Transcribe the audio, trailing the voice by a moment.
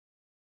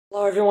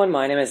Hello everyone,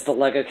 my name is the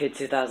Lego Kid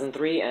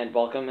 2003 and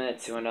welcome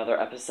to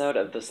another episode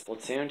of the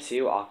Splatoon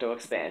 2 Octo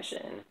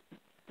expansion.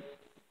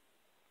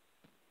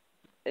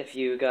 If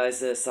you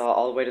guys saw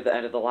all the way to the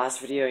end of the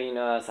last video, you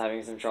know I was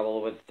having some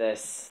trouble with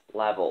this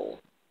level.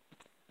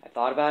 I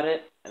thought about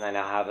it, and I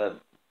now have a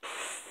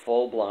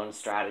full-blown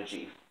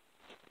strategy.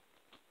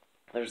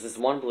 There's this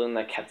one balloon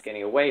that kept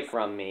getting away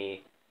from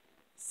me,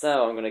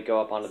 so I'm gonna go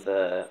up onto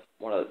the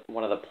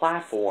one of the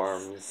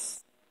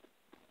platforms,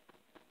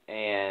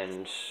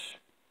 and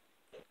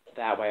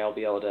that way I'll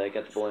be able to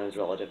get the balloons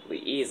relatively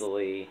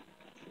easily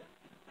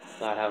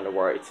without having to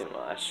worry too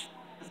much.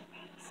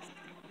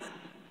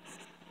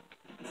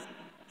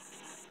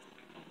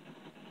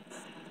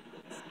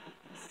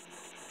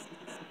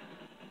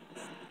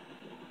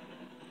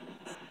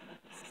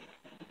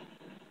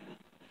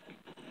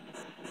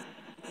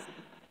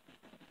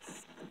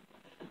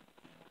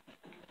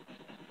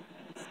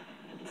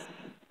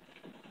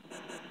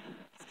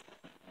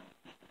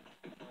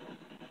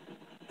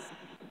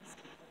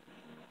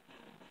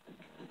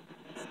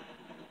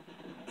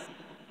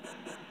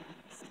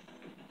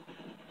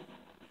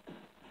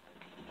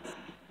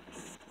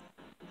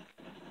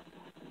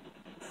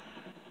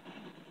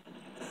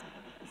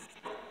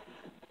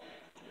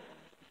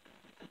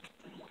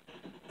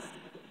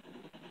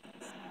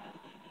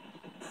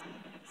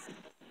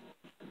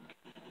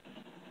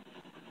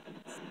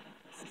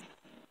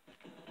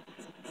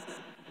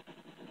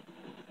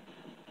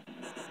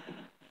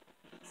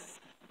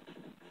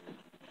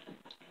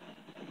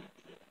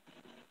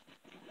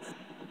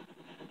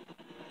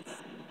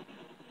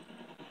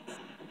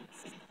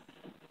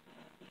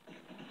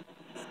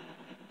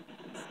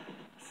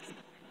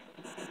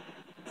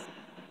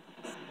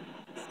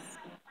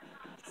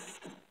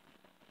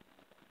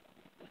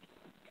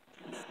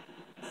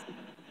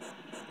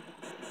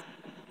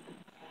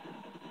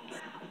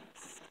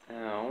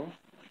 Ow.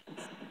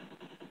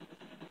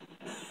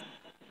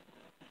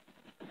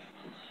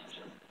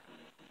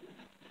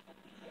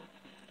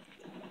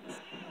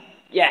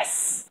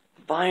 Yes!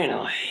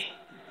 Finally!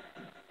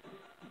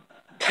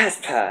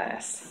 Test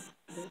pass!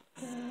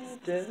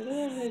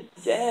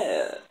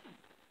 Yeah!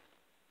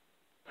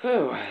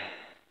 Whew.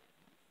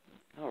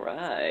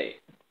 Alright.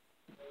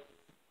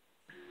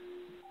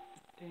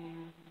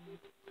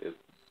 Boop.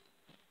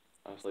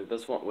 Obviously,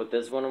 this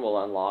one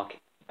will unlock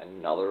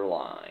another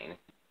line.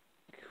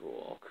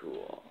 Cool,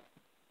 cool.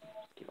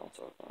 Just keep on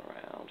circling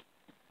around.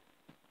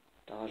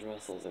 Dodge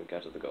missiles and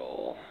get to the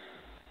goal.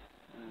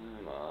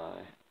 Oh my.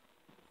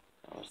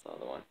 Oh, what's the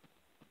other one?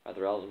 Ride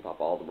the rails and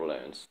pop all the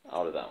balloons.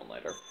 I'll do that one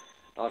later.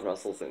 Dodge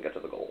missiles and get to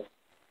the goal.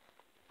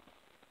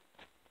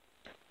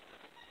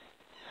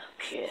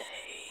 Okay.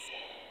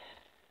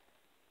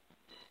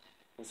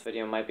 This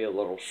video might be a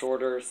little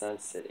shorter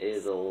since it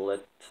is a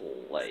little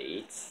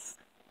late.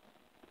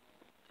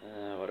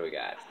 What do we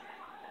got?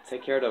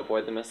 Take care to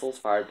avoid the missiles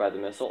fired by the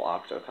missile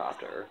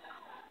Octocopter.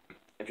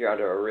 If you're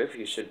under a roof,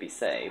 you should be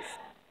safe.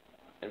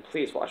 And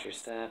please watch your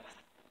step.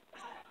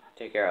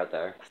 Take care out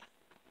there.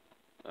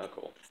 Oh,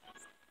 cool.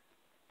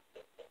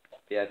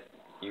 Yeah,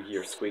 you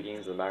hear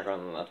squeakings in the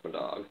background, and that's my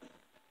dog.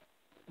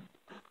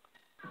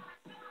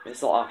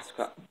 Missile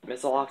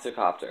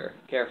Octocopter.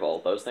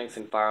 Careful, those things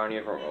can fire on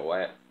you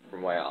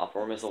from way off,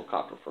 or Missile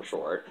Copter for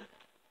short.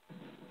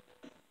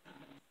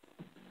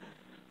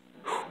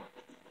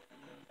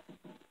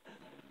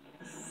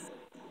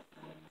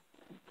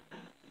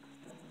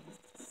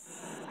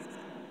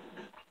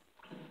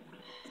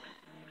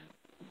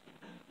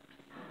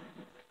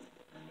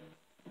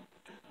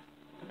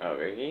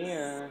 Over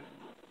here.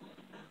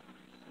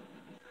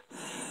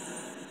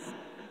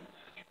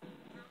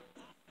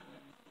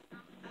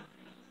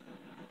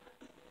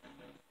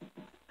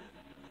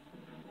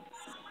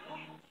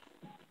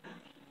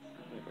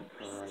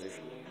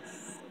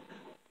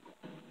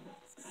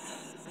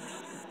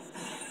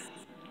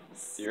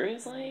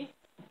 Seriously?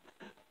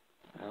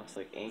 That looks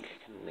like ink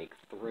can leak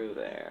through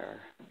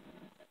there.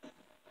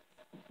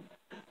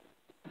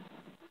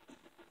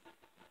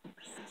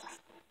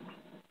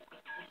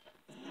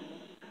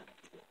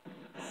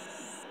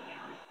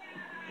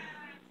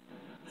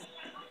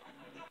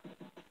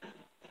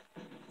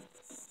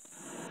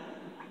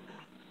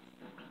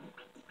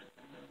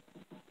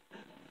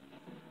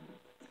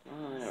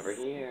 Oh, over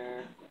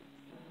here.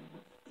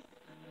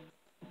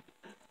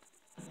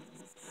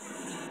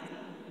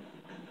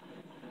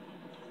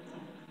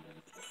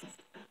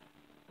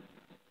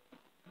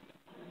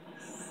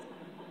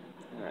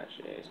 Ah,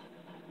 jeez.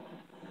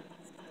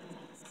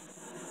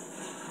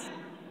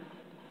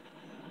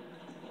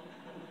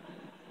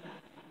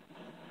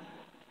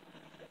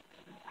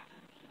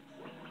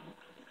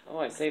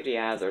 Oh, a safety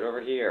hazard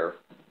over here.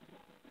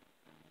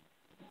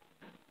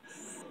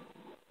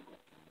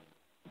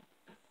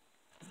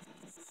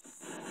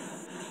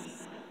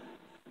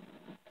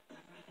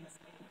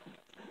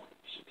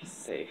 Should be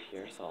safe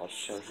here, so I'll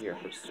chill here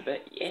for just a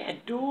bit. Yeah,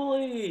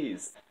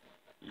 dualies!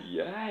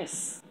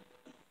 Yes!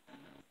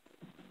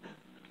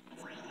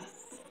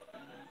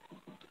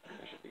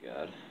 That should be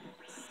good.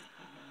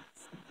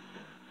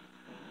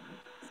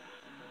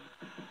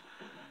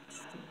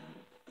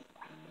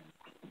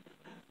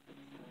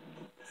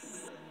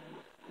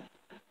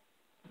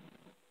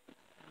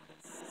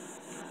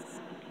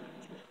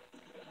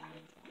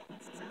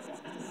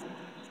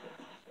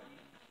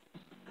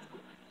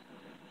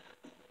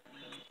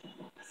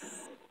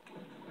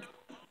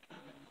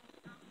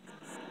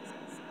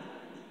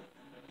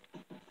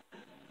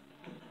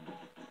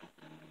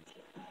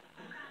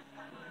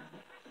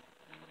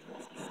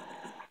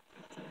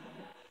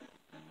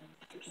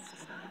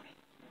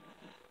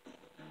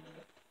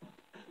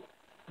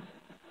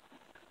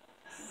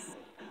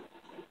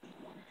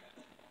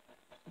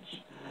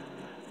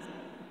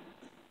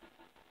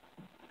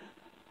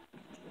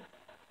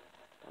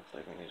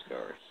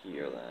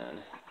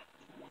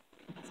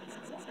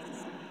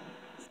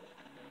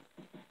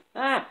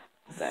 Ah!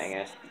 Dang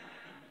it.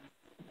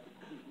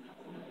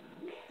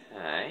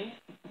 Okay.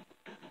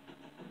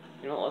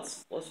 You know what,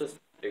 let's just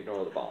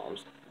ignore the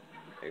bombs.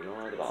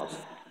 Ignore the bombs.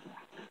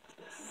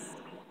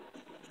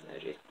 Oh,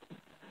 jeez.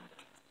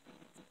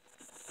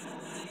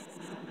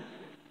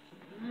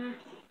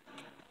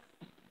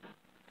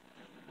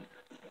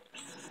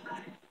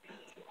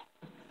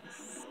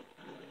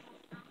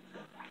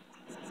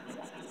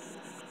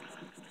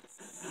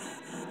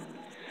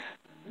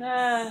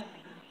 Nah.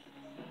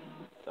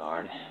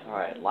 Darn.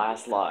 Alright,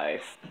 last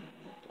life.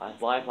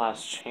 Last life,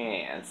 last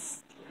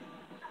chance.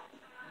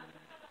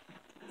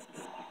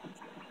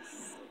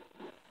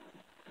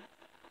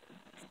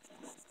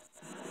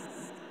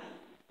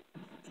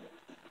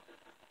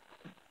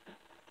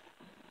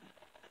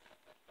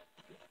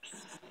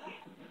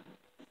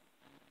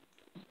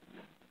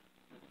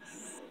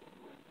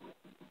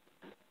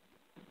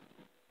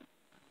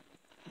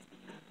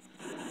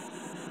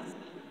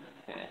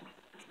 Heh.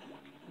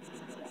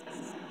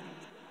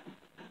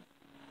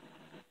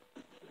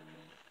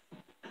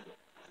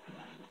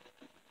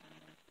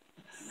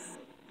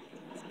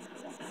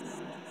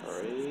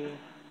 Three.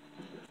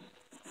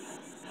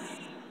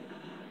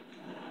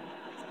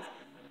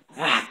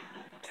 Ah!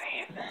 Dang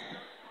it.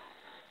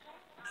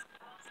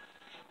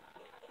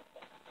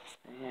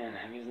 Man,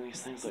 I'm using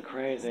these things like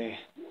crazy.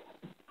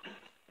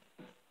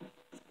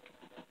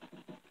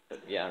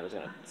 But yeah, I'm just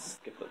gonna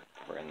skip the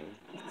friggin'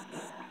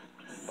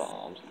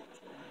 bombs.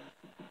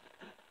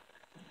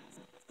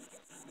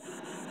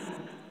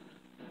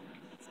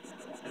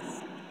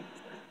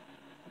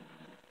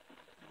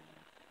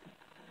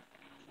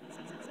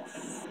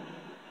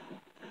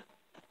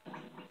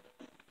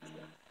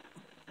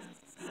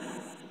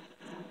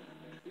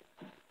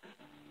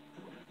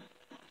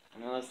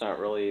 No, that's not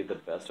really the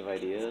best of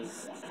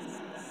ideas.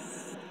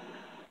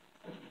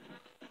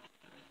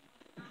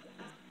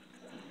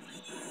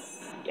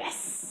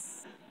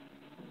 Yes!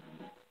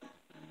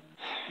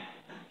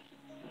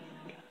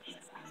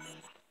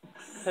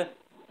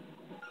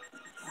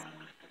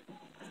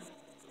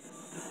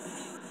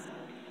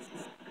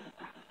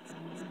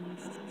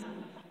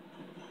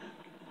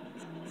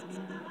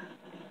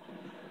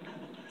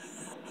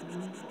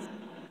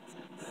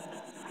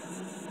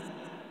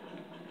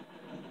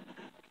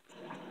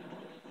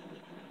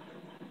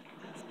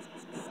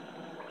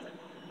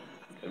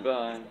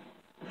 Goodbye.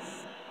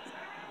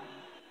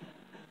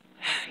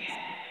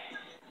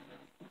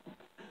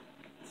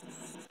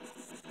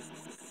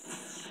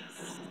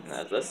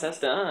 That's this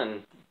test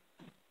done.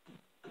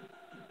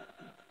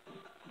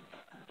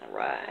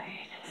 Alright.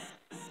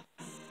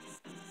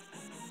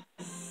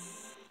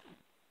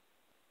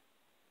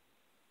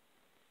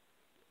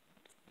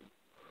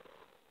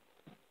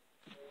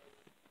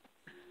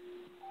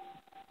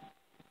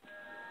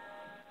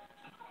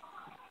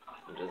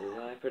 Just as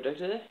I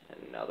predicted,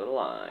 another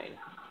line.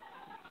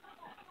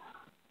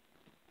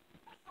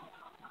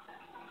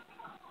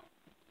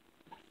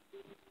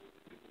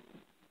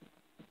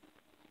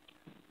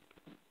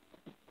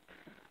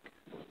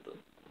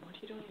 What are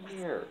you doing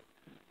here?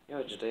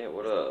 Yo, Jadea,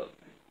 what up?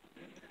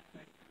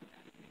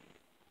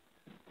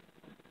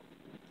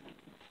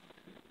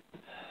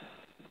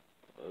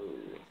 Oh,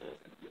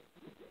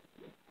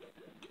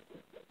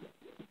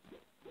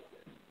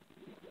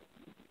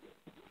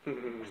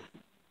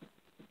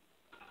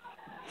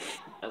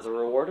 as a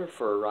reward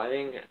for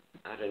arriving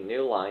at a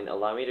new line,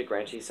 allow me to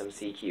grant you some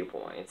CQ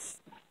points.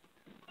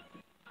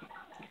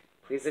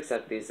 Please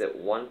accept these at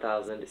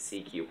 1,000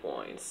 CQ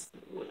points.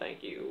 Ooh,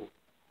 thank you.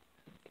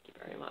 Thank you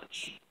very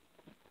much.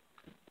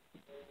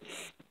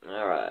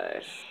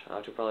 Alright,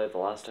 on to probably the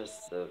last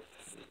test of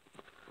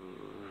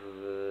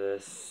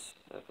this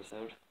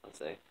episode. Let's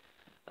see.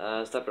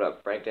 Step it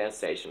up. Breakdance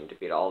station.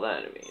 Defeat all the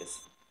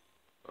enemies.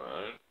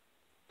 Alright.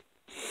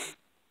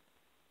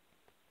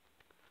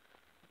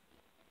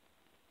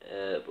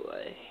 Oh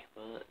boy.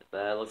 Well,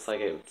 that looks like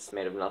it's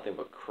made of nothing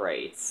but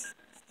crates.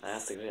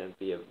 That's going to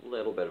be a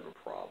little bit of a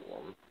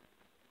problem.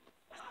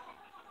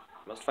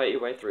 Must fight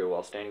your way through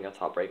while standing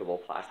atop breakable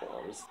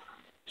platforms.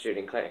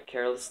 Shooting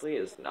carelessly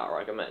is not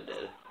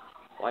recommended.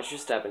 Watch your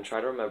step and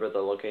try to remember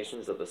the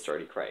locations of the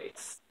sturdy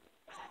crates.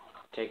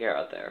 Take care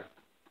out there.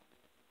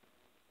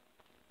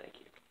 Thank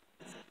you.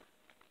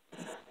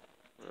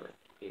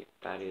 Be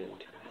batted in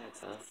 2 heads,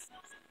 huh?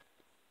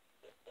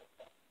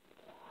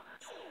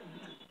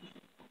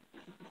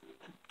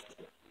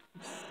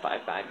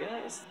 5 bad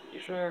guys? You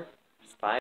sure?